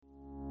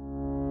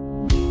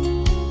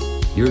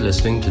You're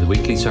listening to the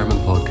weekly sermon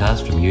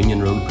podcast from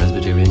Union Road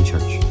Presbyterian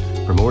Church.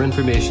 For more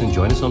information,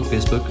 join us on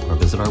Facebook or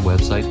visit our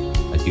website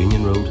at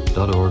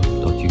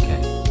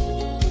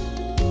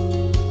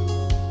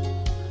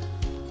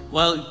unionroad.org.uk.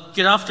 Well,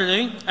 good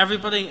afternoon,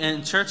 everybody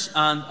in church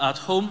and at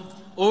home.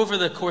 Over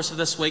the course of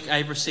this week,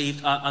 I've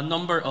received a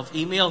number of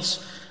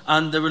emails,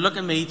 and they were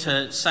looking me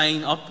to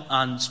sign up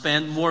and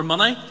spend more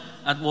money.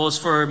 It was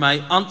for my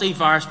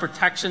antivirus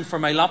protection for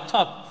my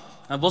laptop.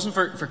 It wasn't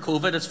for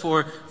COVID, it's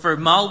for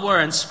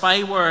malware and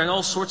spyware and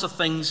all sorts of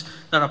things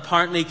that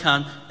apparently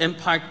can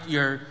impact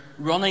your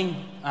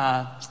running,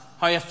 how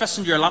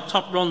efficient your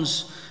laptop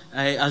runs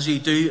as you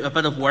do a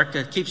bit of work.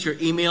 It keeps your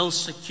emails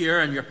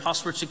secure and your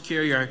password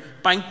secure, your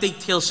bank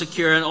details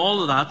secure and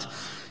all of that.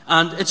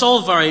 And it's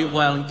all very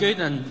well and good,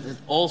 and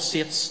all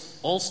state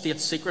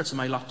secrets in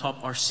my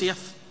laptop are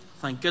safe,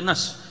 thank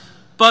goodness.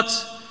 But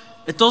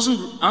it doesn't,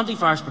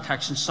 antivirus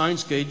protection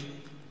sounds good,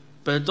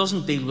 but it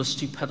doesn't deal with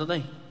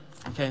stupidity.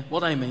 Okay,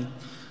 what I mean.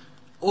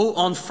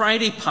 On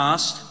Friday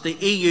past, the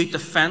EU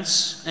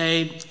Defence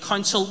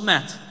Council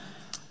met,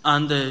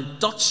 and the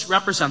Dutch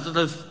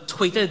representative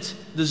tweeted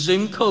the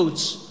Zoom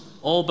codes,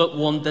 all but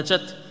one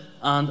digit,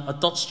 and a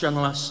Dutch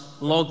journalist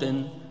logged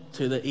in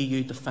to the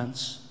EU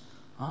Defence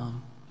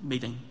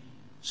meeting,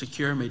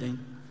 secure meeting.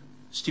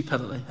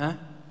 Stupidity, eh?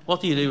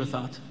 What do you do with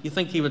that? You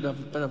think he would have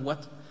a bit of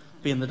wit,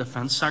 being the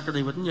Defence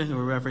Secretary, wouldn't you,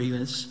 or wherever he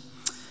is?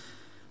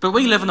 But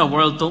we live in a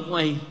world, don't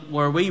we,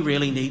 where we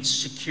really need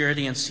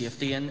security and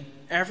safety in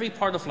every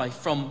part of life,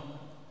 from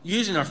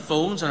using our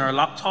phones and our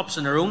laptops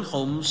in our own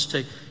homes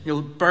to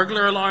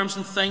burglar alarms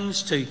and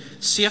things, to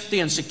safety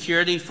and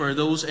security for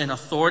those in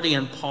authority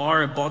and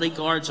power,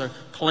 bodyguards or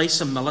police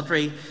and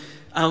military.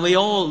 And we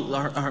all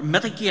are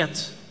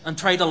mitigate and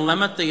try to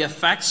limit the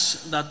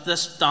effects that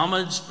this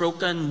damaged,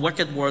 broken,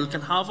 wicked world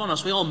can have on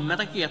us. We all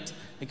mitigate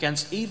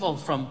against evil,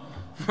 from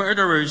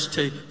murderers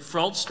to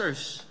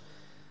fraudsters.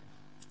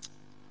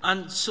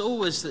 And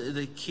so is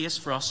the case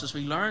for us as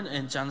we learn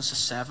in Genesis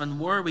 7,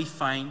 where we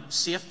find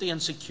safety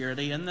and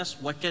security in this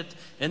wicked,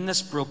 in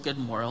this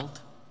broken world.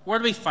 Where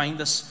do we find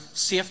this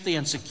safety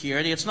and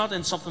security? It's not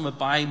in something we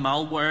buy,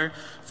 malware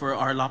for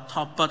our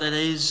laptop, but it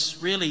is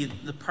really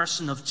the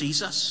person of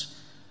Jesus.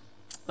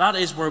 That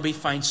is where we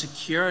find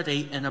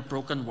security in a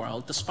broken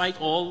world.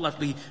 Despite all that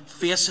we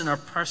face in our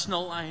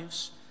personal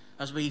lives,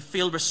 as we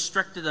feel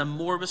restricted and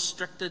more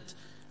restricted,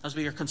 as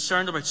we are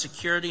concerned about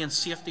security and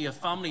safety of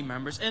family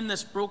members, in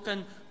this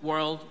broken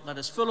world that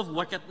is full of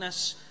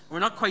wickedness, we're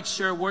not quite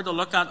sure where to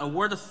look at or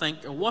where to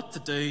think or what to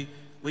do,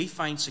 we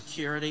find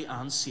security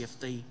and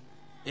safety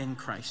in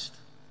Christ.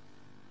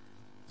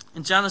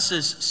 In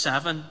Genesis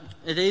 7,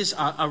 it is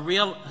a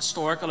real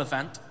historical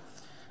event,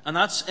 and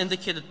that's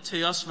indicated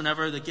to us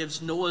whenever it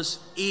gives Noah's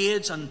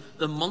age and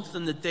the month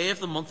and the day of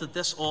the month that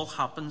this all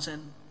happens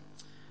in.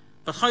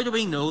 But how do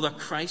we know that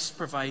Christ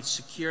provides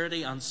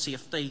security and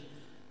safety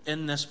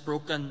in this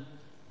broken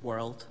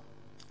world?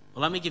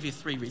 Well, let me give you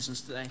 3 reasons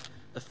today.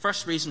 The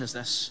first reason is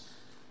this: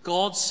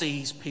 God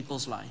sees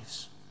people's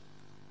lives.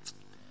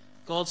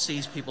 God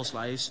sees people's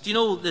lives. Do you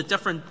know the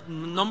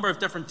number of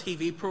different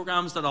TV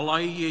programs that allow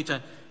you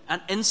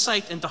an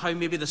insight into how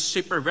maybe the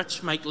super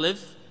rich might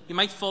live? You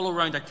might follow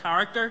around a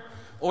character,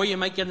 or you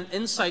might get an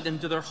insight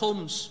into their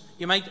homes.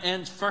 You might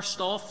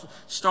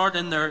start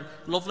in their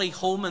lovely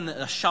home in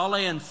a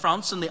chalet in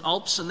France in the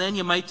Alps, and then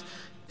you might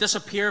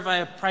disappear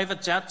via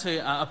private jet to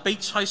a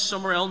beach house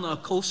somewhere on the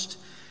coast,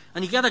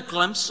 and you get a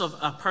glimpse of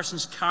a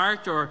person's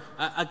character, or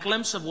a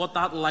glimpse of what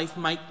that life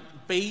might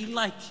be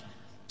like,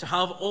 to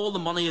have all the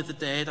money of the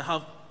day, to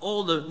have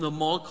all the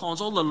mall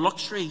cons, all the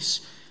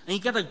luxuries, and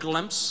you get a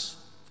glimpse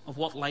of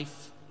what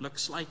life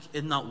looks like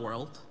in that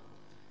world.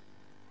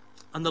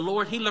 And the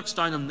Lord, He looks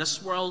down on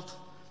this world.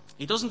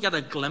 He doesn't get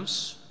a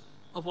glimpse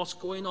of what's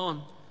going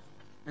on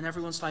in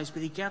everyone's lives,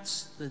 but He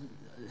hits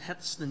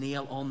the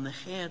nail on the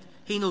head.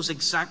 He knows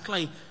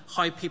exactly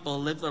how people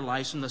live their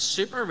lives, from the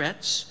super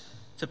rich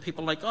to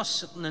people like us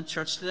sitting in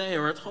church today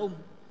or at home.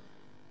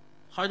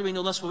 How do we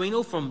know this? Well, we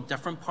know from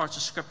different parts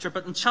of Scripture,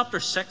 but in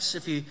chapter 6,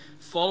 if you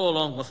follow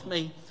along with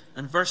me,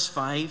 in verse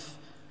 5,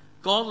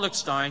 God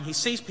looks down, He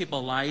sees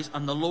people's lives,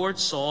 and the Lord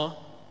saw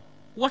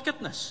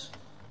wickedness.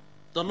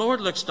 The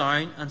Lord looks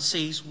down and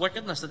sees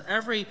wickedness, that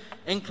every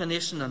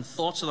inclination and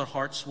thoughts of their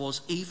hearts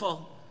was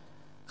evil.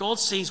 God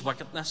sees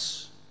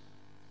wickedness.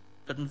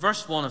 But in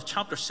verse 1 of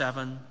chapter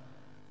 7,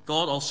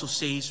 God also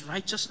sees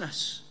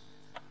righteousness.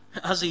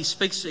 As He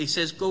speaks, He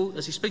says,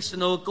 as He speaks to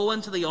Noah, go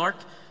into the ark,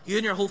 you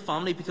and your whole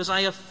family, because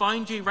I have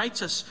found you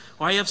righteous,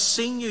 or I have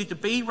seen you to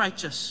be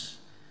righteous.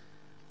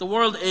 The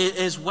world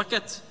is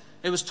wicked.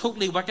 It was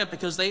totally wicked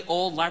because they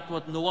all lacked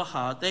what Noah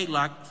had. They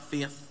lacked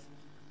faith.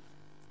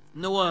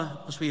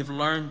 Noah, as we have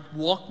learned,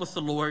 walked with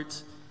the Lord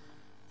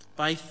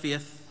by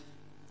faith.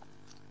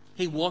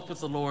 He walked with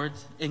the Lord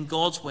in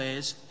God's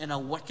ways in a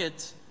wicked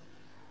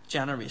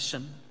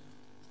generation,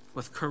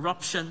 with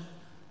corruption,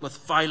 with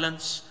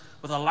violence,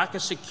 with a lack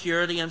of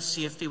security and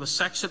safety, with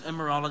sexual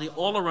immorality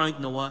all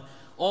around Noah,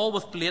 all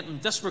with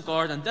blatant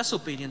disregard and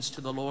disobedience to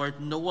the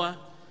Lord. Noah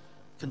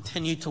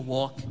continued to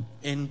walk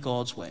in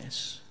God's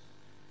ways.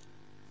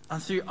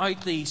 And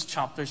throughout these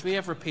chapters, we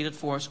have repeated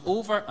for us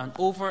over and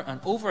over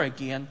and over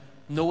again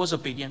Noah's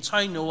obedience,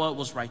 how Noah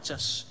was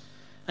righteous.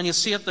 And you'll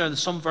see it there,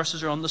 some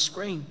verses are on the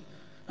screen.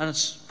 And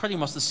it's pretty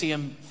much the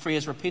same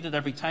phrase repeated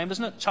every time,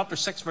 isn't it? Chapter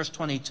 6, verse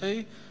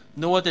 22,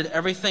 Noah did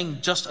everything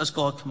just as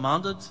God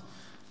commanded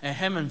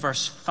him. In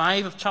verse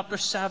 5 of chapter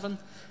 7,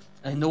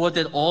 Noah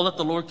did all that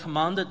the Lord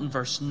commanded. In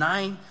verse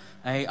 9,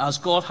 as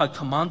God had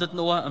commanded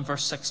Noah. In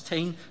verse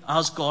 16,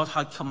 as God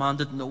had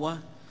commanded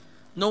Noah.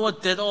 Noah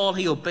did all,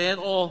 he obeyed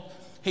all.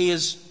 He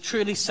is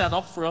truly set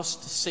up for us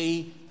to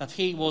see that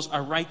he was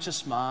a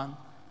righteous man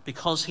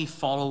because he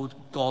followed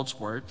God's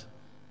word.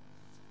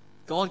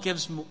 God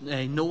gives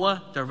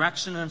Noah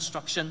direction and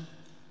instruction.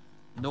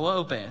 Noah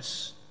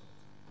obeys.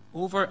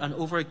 Over and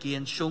over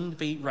again, shown to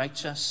be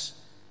righteous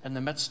in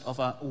the midst of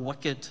a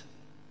wicked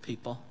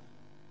people.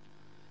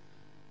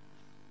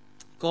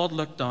 God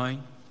looked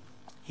down.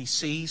 He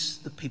sees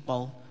the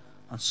people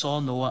and saw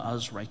Noah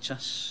as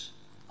righteous.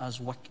 As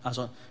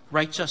a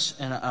righteous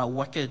in a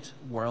wicked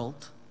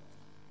world.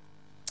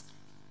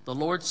 The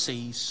Lord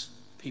sees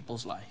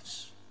people's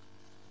lives.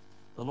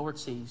 The Lord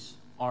sees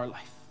our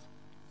life.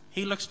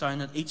 He looks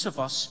down at each of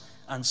us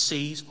and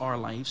sees our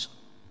lives.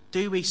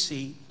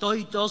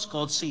 Does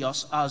God see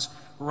us as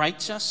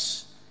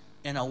righteous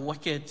in a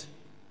wicked,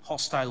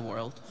 hostile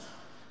world?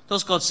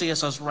 Does God see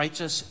us as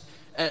righteous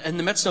in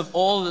the midst of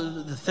all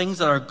the things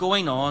that are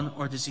going on,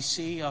 or does he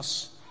see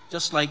us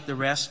just like the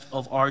rest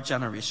of our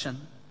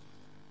generation?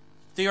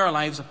 Do our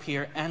lives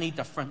appear any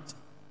different,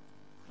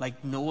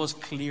 like Noah's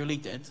clearly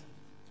did?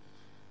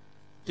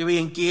 Do we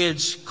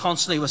engage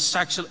constantly with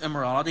sexual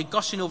immorality,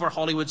 gushing over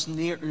Hollywood's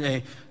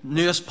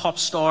newest pop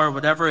star, or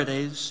whatever it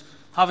is,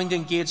 having to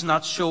engage in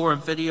that show or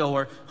video,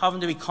 or having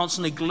to be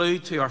constantly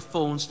glued to our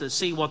phones to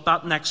see what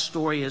that next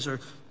story is, or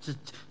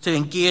to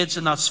engage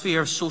in that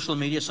sphere of social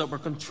media so that we're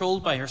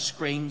controlled by our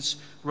screens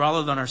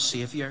rather than our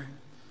Saviour?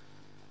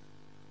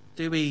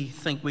 Do we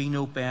think we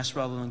know best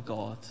rather than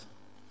God?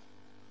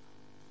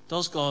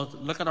 Does God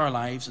look at our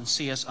lives and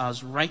see us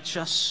as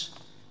righteous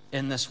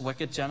in this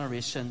wicked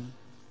generation,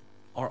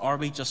 or are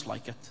we just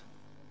like it?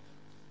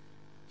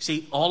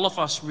 See, all of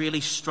us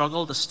really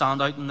struggle to stand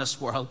out in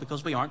this world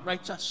because we aren't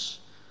righteous.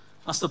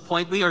 That's the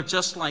point. We are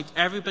just like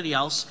everybody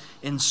else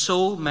in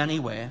so many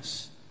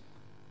ways.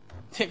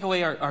 Take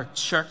away our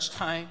church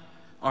time,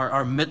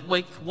 our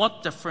midweek.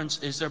 What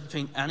difference is there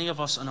between any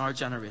of us and our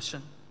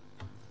generation?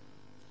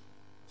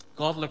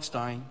 God looks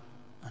down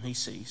and he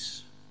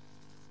sees.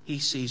 He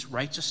sees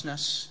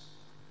righteousness,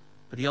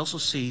 but he also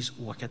sees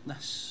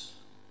wickedness.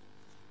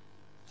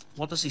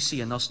 What does he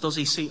see in us? Does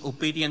he see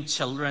obedient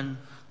children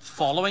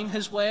following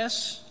his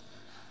ways,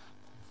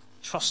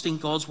 trusting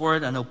God's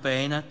word and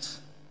obeying it,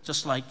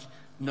 just like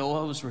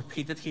Noah was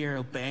repeated here,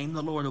 obeying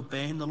the Lord,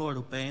 obeying the Lord,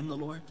 obeying the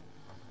Lord?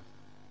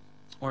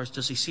 Or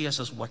does he see us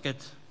as wicked,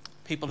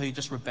 people who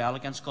just rebel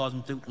against God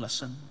and don't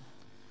listen?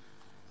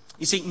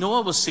 You see,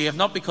 Noah was saved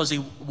not because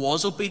he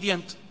was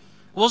obedient. It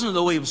wasn't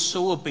though he was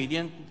so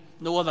obedient,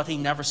 Noah, that he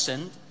never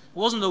sinned. It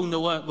wasn't though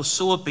Noah was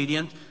so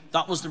obedient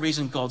that was the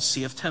reason God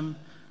saved him.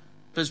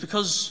 But it's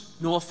because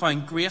Noah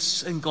found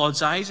grace in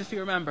God's eyes, if you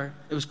remember.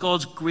 It was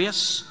God's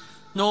grace.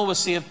 Noah was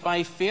saved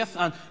by faith,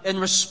 and in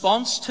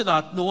response to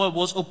that, Noah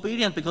was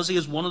obedient because he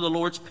is one of the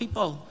Lord's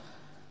people.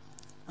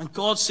 And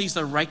God sees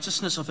the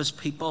righteousness of his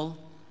people.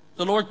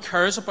 The Lord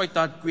cares about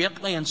that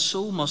greatly, and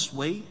so must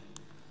we.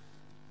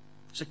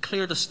 There's a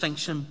clear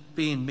distinction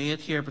being made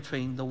here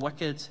between the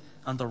wicked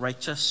and the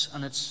righteous,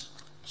 and it's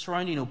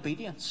surrounding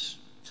obedience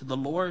to the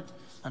Lord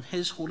and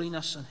his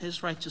holiness and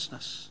his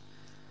righteousness.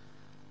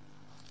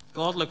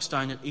 God looks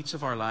down at each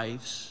of our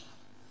lives.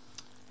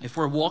 If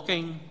we're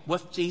walking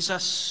with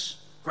Jesus,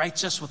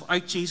 righteous;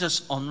 without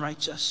Jesus,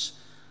 unrighteous.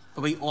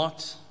 But we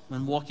ought,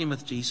 when walking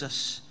with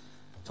Jesus,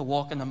 to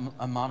walk in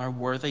a manner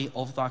worthy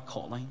of that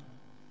calling.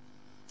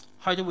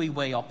 How do we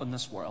weigh up in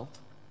this world?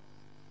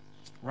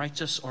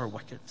 Righteous or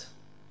wicked?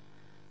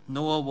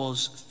 Noah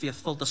was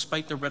faithful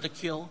despite the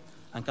ridicule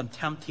and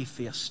contempt he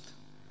faced.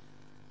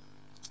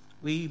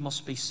 We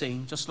must be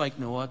seen, just like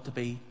Noah, to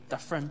be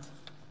different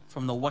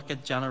from the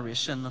wicked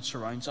generation that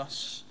surrounds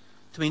us.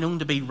 To be known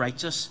to be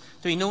righteous.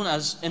 To be known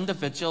as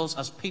individuals,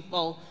 as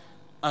people,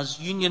 as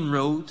Union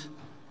Road.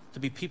 To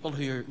be people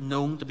who are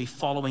known to be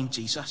following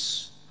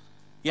Jesus.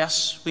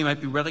 Yes, we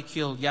might be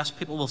ridiculed. Yes,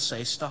 people will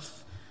say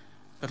stuff.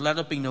 But let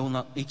it be known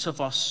that each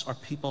of us are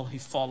people who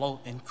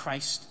follow in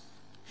Christ,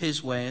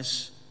 his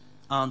ways,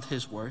 and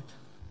his word.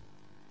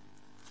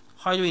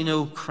 How do we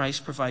know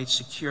Christ provides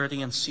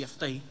security and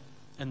safety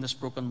in this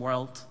broken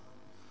world?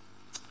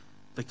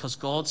 Because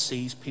God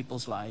sees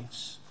people's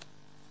lives,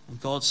 and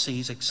God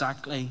sees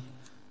exactly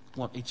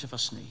what each of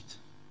us need.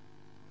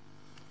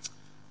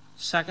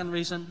 Second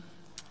reason,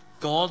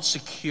 God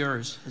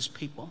secures his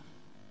people.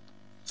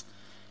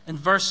 In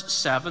verse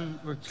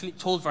 7, we're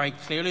told very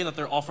clearly that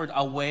they're offered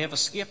a way of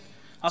escape.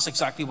 That's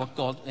exactly what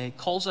God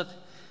calls it.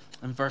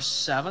 In verse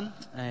 7,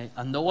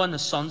 and Noah and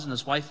his sons and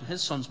his wife and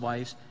his sons'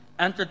 wives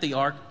entered the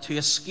ark to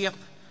escape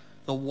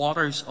the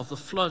waters of the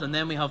flood. And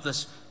then we have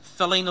this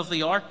filling of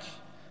the ark,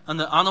 and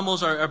the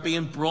animals are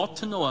being brought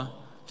to Noah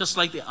just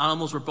like the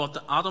animals were brought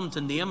to Adam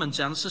to name in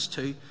Genesis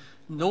 2.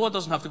 Noah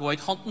doesn't have to go out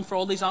hunting for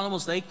all these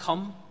animals. They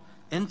come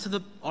into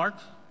the ark.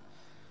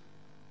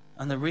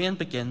 And the rain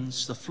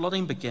begins, the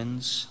flooding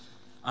begins,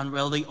 and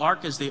well, the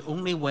ark is the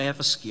only way of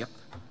escape.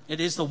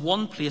 It is the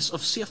one place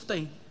of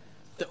safety.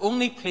 The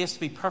only place to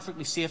be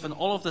perfectly safe in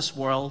all of this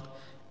world,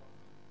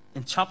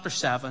 in chapter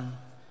 7,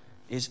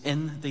 is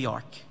in the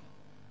ark.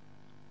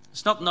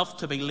 It's not enough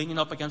to be leaning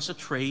up against a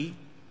tree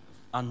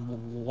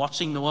and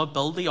watching Noah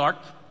build the ark.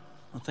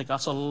 I think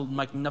that's a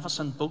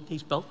magnificent boat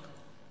he's built.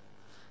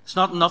 It's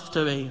not enough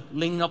to be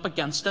leaning up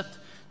against it,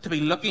 to be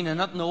looking in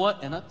it, Noah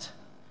in it.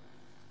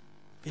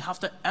 You have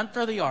to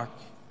enter the ark.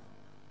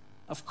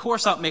 Of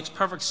course, that makes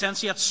perfect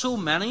sense, yet so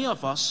many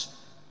of us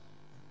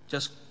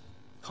just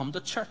come to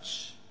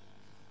church,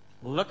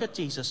 look at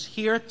Jesus,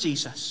 hear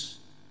Jesus.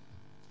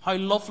 How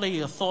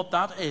lovely a thought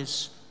that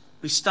is.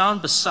 We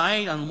stand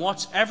beside and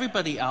watch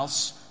everybody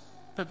else,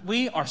 but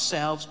we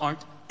ourselves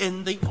aren't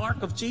in the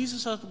ark of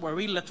Jesus, where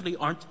we literally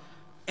aren't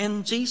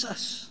in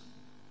Jesus.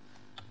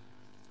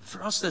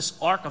 For us, this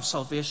ark of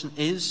salvation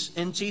is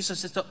in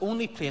Jesus. It's the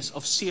only place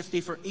of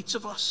safety for each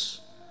of us.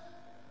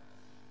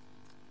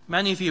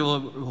 Many of you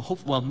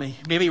will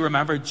maybe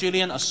remember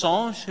Julian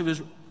Assange, who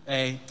was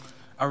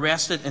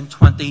arrested in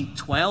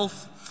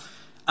 2012.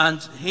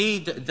 And he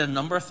did a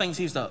number of things.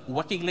 He's the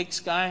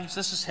WikiLeaks guy. So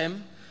this is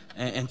him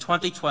in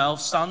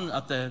 2012, standing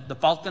at the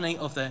balcony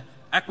of the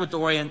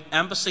Ecuadorian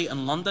embassy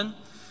in London.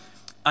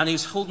 And he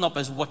was holding up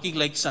his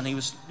WikiLeaks, and he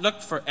was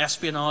looked for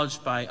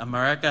espionage by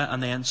America,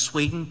 and then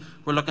Sweden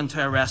were looking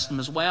to arrest him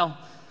as well.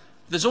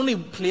 There's only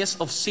place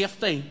of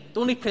safety, the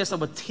only place that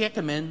would take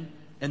him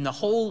in the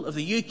whole of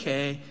the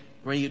UK,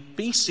 where he'd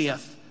be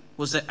safe,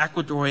 was the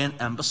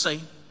Ecuadorian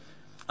embassy.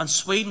 And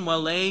Sweden,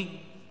 well,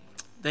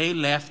 they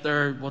left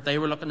what they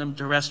were looking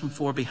to arrest him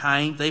for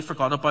behind. They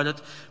forgot about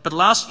it. But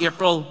last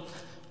April,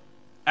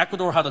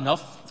 Ecuador had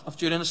enough of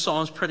Julian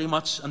Assange pretty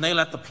much, and they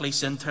let the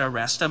police in to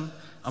arrest him.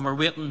 And we're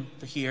waiting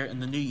to hear in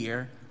the new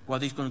year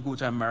whether he's going to go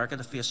to America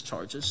to face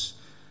charges.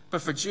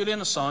 But for Julian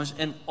Assange,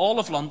 in all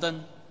of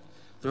London,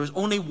 there was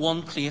only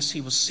one place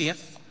he was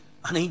safe,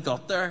 and he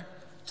got there,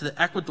 to the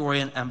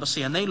Ecuadorian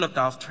embassy, and they looked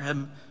after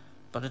him,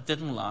 but it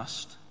didn't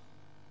last.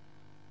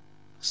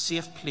 A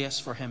safe place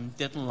for him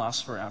didn't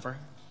last forever.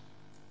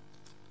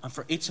 And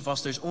for each of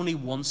us, there's only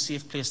one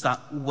safe place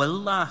that will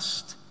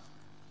last,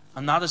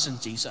 and that is in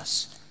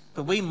Jesus.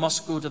 But we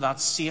must go to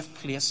that safe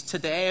place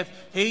today. If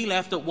he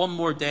left it one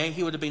more day,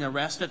 he would have been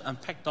arrested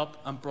and picked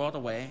up and brought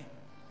away.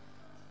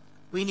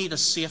 We need a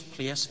safe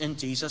place in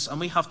Jesus, and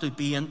we have to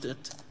be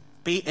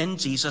in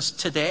Jesus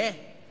today.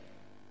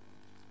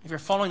 If you're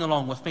following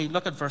along with me,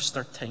 look at verse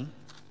 13.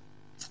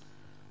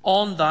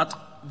 On that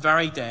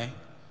very day,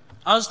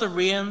 as the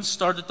rain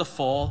started to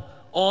fall,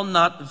 on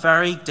that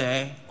very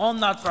day, on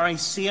that very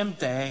same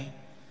day,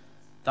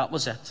 that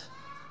was it.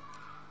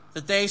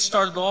 The day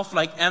started off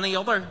like any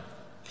other.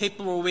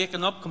 People were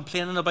waking up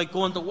complaining about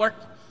going to work.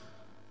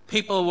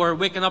 People were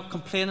waking up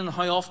complaining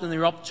how often they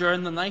were up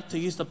during the night to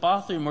use the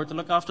bathroom or to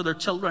look after their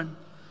children.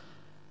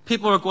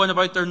 People were going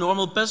about their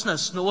normal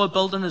business. Noah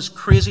building his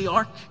crazy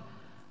ark.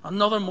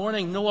 Another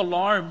morning, no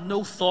alarm,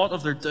 no thought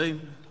of their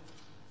doom.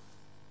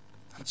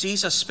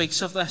 Jesus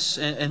speaks of this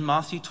in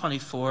Matthew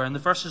 24, and the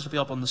verses will be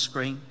up on the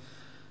screen.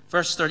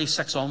 Verse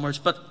 36 onwards.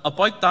 But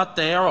about that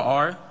day or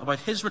hour, about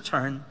his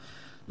return,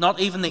 not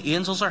even the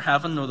angels are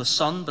heaven, nor the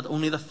Son, but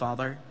only the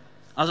Father.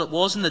 As it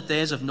was in the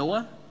days of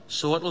Noah,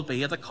 so it will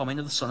be at the coming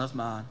of the Son of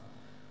Man.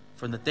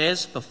 For in the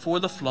days before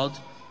the flood,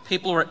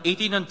 people were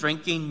eating and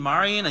drinking,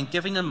 marrying and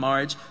giving in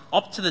marriage,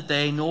 up to the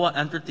day Noah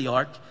entered the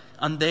ark,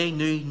 and they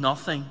knew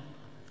nothing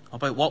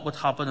about what would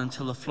happen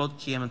until the flood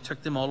came and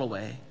took them all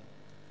away.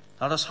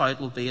 That is how it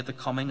will be at the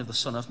coming of the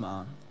Son of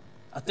Man.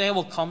 A day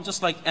will come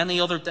just like any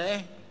other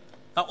day.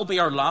 That will be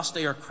our last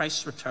day, or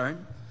Christ's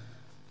return.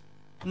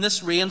 And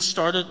this rain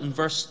started in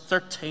verse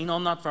 13.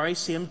 On that very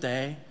same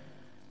day,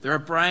 there are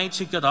brides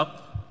who got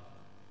up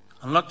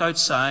and looked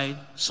outside,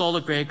 saw the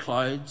grey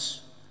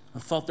clouds,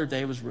 and thought their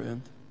day was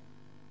ruined.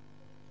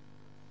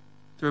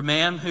 There were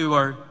men who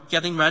were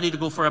getting ready to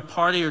go for a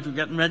party or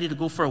getting ready to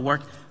go for a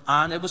work,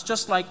 and it was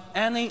just like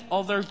any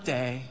other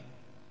day,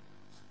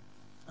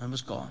 and it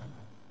was gone.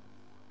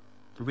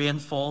 The rain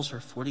falls for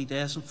 40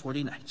 days and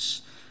 40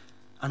 nights.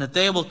 And a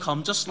day will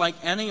come just like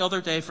any other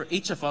day for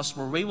each of us,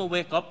 where we will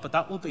wake up, but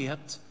that will be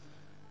it,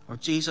 or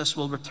Jesus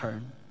will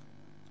return.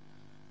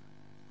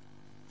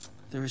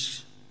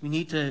 We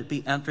need to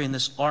be entering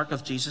this ark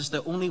of Jesus,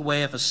 the only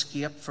way of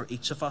escape for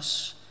each of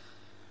us.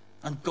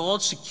 And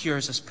God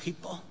secures his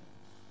people.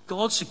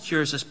 God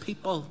secures his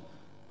people.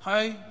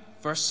 How?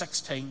 Verse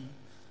 16.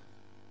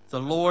 The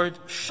Lord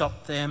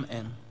shut them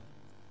in.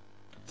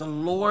 The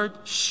Lord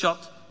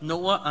shut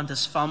Noah and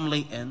his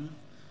family in.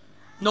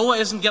 Noah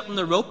isn't getting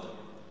the rope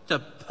to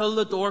pull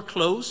the door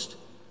closed.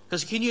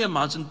 Because can you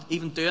imagine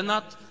even doing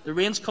that? The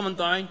rain's coming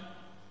down.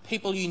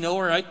 People you know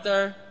are out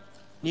there.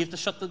 And you have to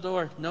shut the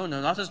door. No,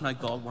 that isn't how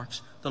God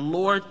works. The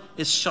Lord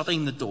is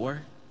shutting the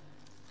door.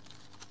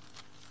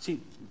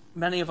 See,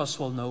 many of us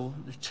will know,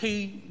 there's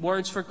two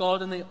words for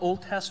God in the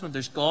Old Testament.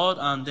 There's God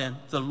and then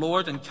the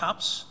Lord in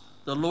caps.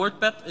 The Lord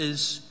bit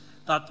is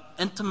that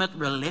intimate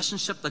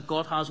relationship that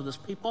God has with his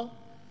people.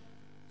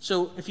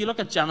 So if you look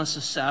at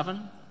Genesis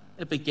 7,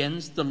 it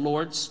begins, the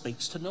Lord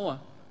speaks to Noah.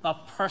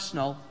 That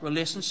personal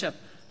relationship.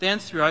 Then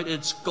throughout,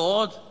 it's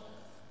God,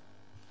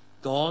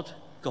 God,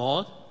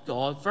 God,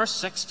 God. Verse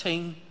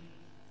 16,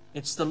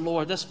 it's the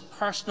Lord. This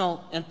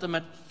personal,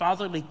 intimate,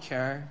 fatherly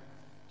care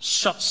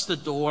shuts the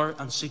door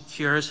and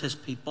secures his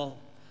people.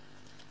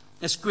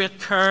 It's great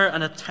care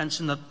and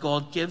attention that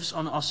God gives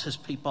on us, his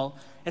people.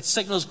 It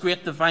signals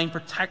great divine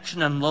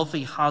protection and love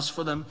he has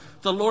for them.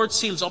 The Lord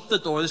seals up the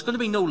door. There's going to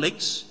be no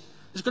leaks.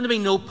 There's going to be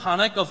no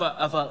panic of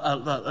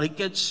a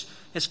leakage.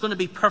 It's going to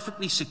be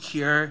perfectly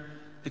secure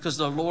because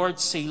the Lord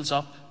seals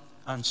up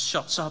and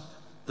shuts up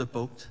the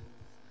boat.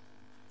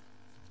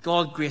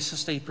 God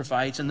graciously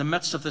provides in the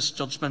midst of this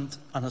judgment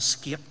an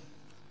escape.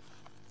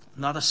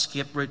 And that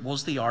escape route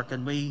was the ark,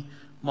 and we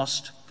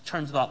must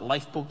turn to that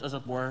lifeboat, as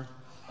it were,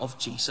 of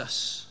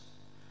Jesus.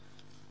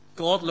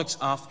 God looks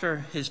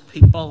after his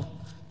people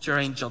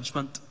during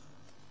judgment.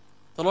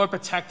 The Lord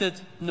protected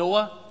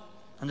Noah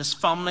and his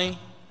family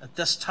at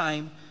this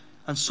time,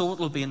 and so it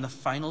will be in the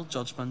final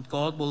judgment.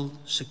 God will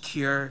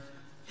secure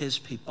his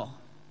people.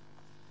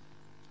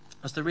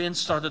 As the rain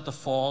started to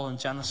fall in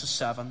Genesis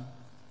 7,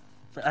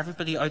 for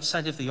everybody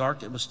outside of the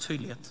ark, it was too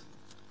late.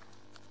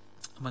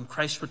 And when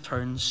Christ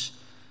returns,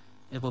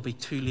 it will be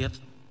too late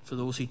for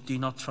those who do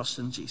not trust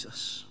in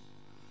Jesus.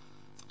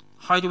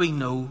 How do we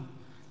know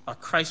that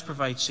Christ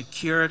provides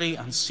security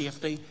and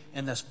safety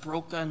in this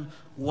broken,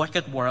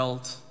 wicked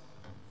world?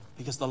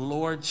 Because the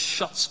Lord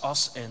shuts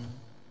us in.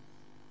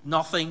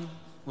 Nothing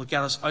will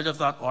get us out of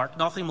that ark.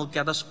 Nothing will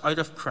get us out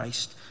of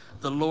Christ.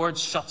 The Lord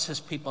shuts his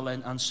people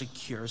in and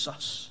secures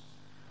us.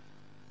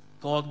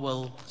 God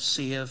will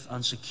save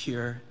and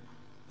secure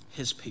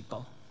his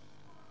people.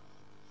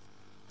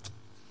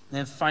 And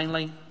then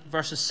finally,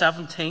 verses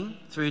 17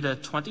 through to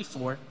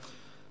 24,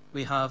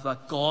 we have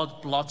that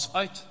God blots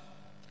out.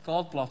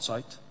 God blots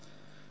out.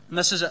 And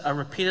this is a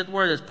repeated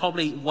word. It's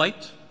probably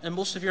wiped in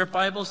most of your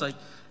Bibles. Like,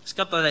 it's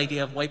got that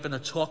idea of wiping a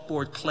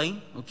chalkboard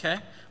clean, okay,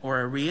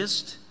 or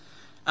erased.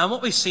 And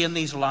what we see in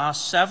these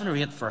last 7 or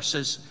 8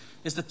 verses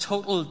is the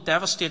total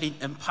devastating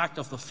impact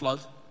of the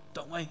flood,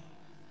 don't we?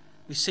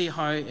 We see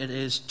how it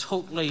is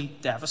totally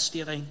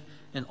devastating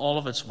in all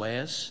of its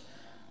ways.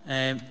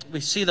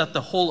 We see that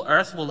the whole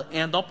earth will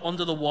end up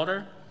under the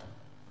water.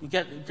 You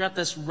get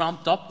this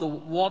ramped up. The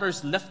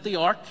waters lift the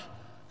ark.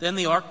 Then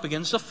the ark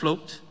begins to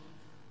float.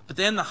 But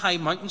then the high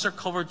mountains are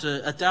covered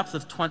to a depth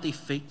of 20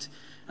 feet.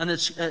 And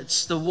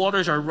it's the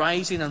waters are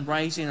rising and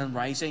rising and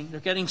rising. They're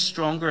getting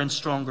stronger and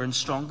stronger and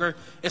stronger.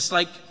 It's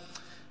like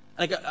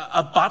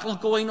a battle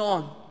going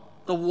on.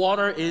 The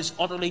water is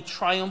utterly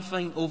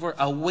triumphing over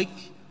a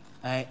weak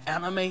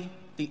enemy.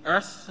 The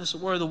earth, as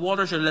it were, the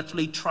waters are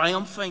literally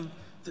triumphing.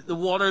 The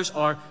waters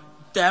are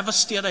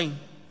devastating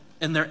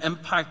in their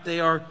impact. They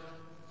are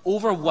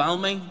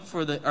overwhelming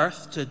for the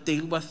earth to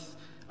deal with.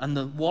 And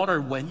the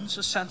water wins,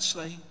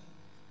 essentially.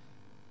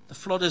 The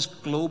flood is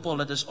global.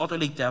 It is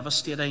utterly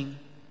devastating.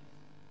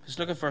 Just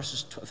look at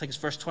verses, I think it's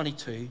verse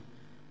 22.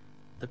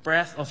 The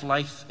breath of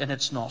life in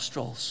its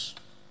nostrils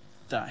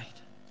died.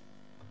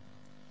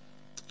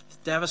 The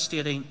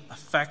devastating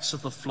effects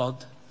of the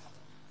flood.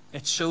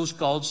 It shows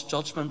God's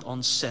judgment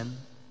on sin.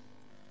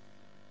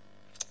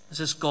 This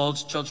is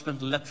God's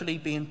judgment literally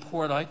being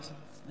poured out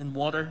in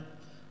water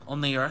on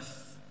the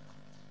earth.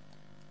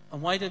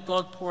 And why did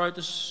God pour out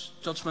this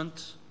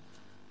judgment?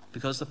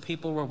 Because the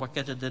people were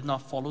wicked and did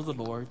not follow the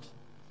Lord.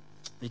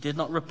 They did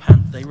not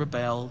repent, they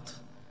rebelled,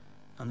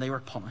 and they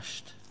were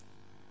punished.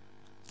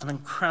 An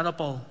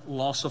incredible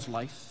loss of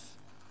life.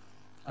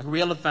 A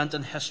real event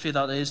in history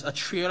that is a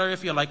trailer,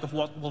 if you like, of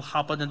what will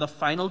happen in the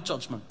final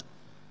judgment.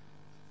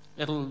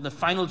 The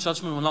final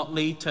judgment will not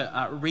lead to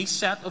a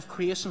reset of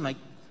creation like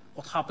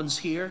what happens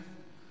here,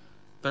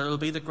 but it will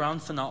be the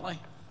grand finale.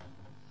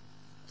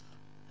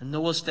 In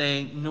Noah's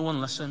day, no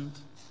one listened,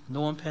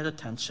 no one paid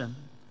attention.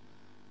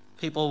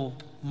 People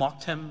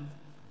mocked him.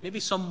 Maybe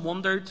some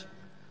wondered,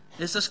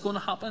 is this going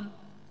to happen?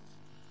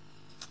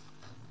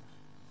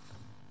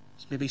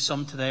 Maybe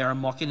some today are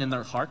mocking in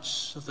their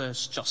hearts of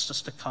this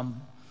justice to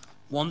come,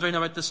 wondering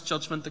about this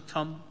judgment to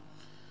come.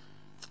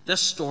 This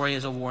story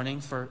is a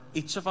warning for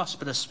each of us,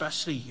 but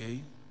especially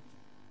you,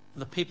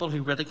 the people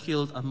who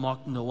ridiculed and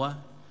mocked Noah.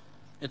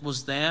 It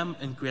was them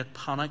in great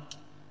panic,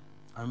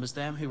 and it was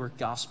them who were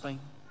gasping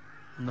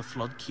when the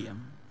flood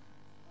came.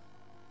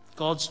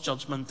 God's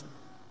judgment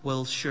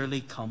will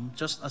surely come,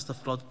 just as the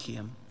flood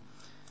came.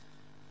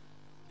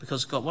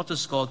 Because God, what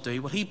does God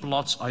do? Well, he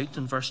blots out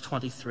in verse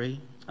 23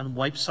 and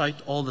wipes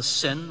out all the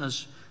sin,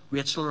 as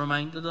Rachel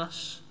reminded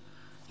us.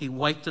 He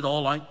wiped it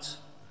all out.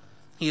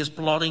 He is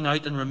blotting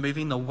out and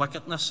removing the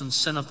wickedness and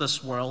sin of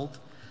this world,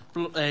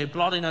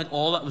 blotting out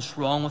all that was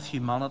wrong with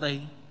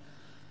humanity.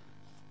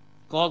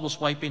 God was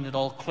wiping it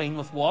all clean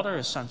with water,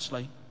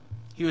 essentially.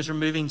 He was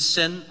removing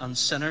sin and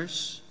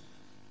sinners.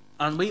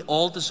 And we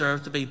all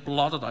deserve to be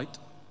blotted out.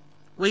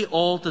 We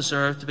all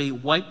deserve to be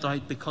wiped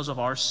out because of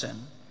our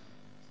sin.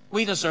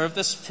 We deserve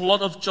this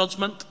flood of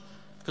judgment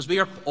because we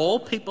are all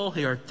people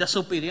who are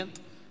disobedient,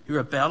 who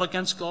rebel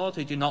against God,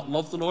 who do not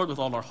love the Lord with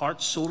all our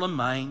heart, soul, and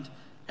mind.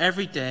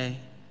 Every day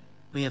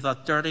we have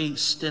that dirty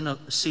stain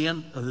of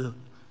sin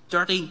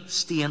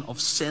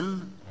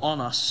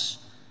on us,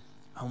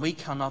 and we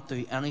cannot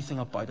do anything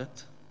about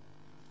it.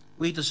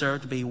 We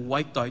deserve to be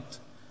wiped out,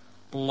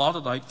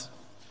 blotted out,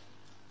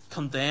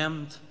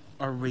 condemned,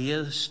 or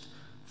erased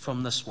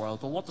from this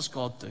world. But what does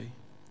God do?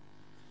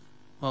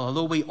 Well,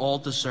 although we all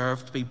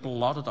deserve to be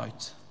blotted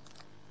out,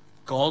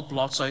 God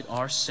blots out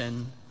our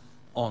sin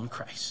on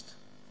Christ.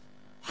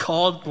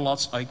 God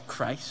blots out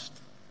Christ.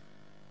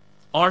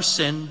 Our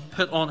sin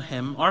put on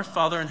him. Our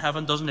Father in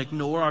heaven doesn't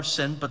ignore our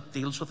sin but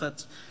deals with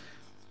it.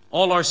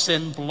 All our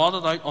sin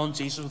blotted out on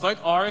Jesus. Without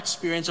our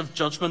experience of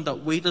judgment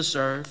that we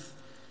deserve,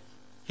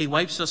 he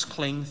wipes us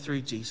clean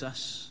through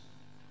Jesus.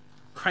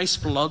 Christ's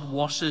blood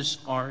washes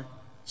our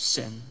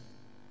sin.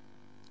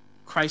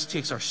 Christ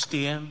takes our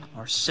stain,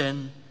 our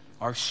sin,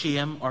 our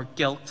shame, our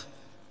guilt,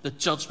 the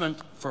judgment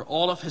for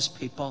all of his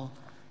people.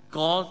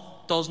 God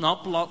does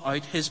not blot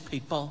out his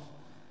people.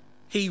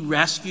 He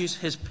rescues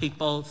his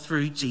people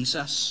through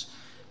Jesus.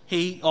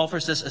 He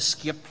offers this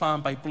escape plan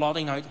by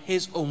blotting out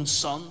his own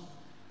Son.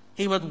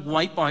 He would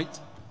wipe out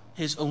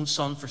his own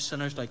Son for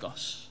sinners like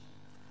us,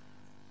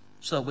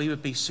 so that we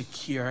would be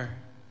secure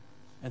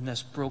in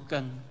this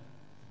broken,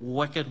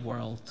 wicked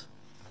world.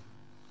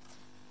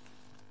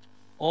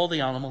 All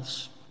the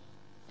animals,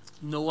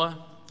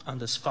 Noah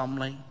and his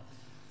family,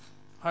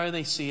 how are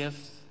they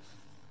saved?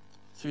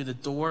 Through the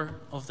door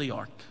of the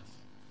ark.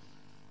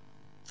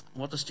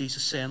 What does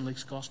Jesus say in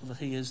Luke's Gospel? That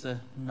he is the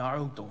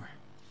narrow door.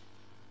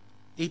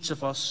 Each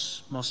of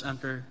us must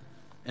enter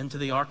into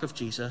the ark of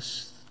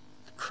Jesus,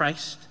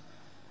 Christ,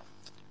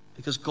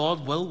 because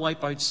God will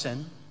wipe out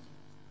sin,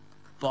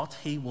 but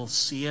he will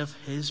save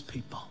his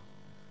people.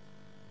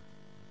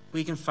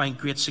 We can find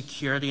great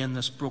security in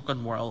this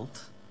broken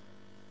world.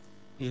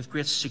 We have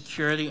great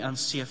security and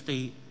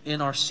safety in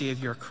our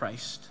Saviour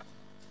Christ.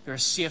 There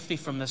is safety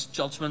from this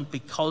judgment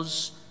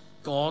because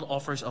God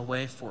offers a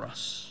way for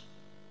us.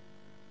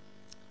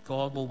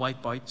 God will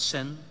wipe out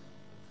sin,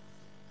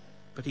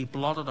 but he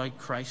blotted out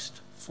Christ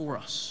for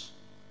us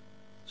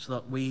so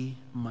that we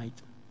might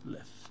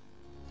live.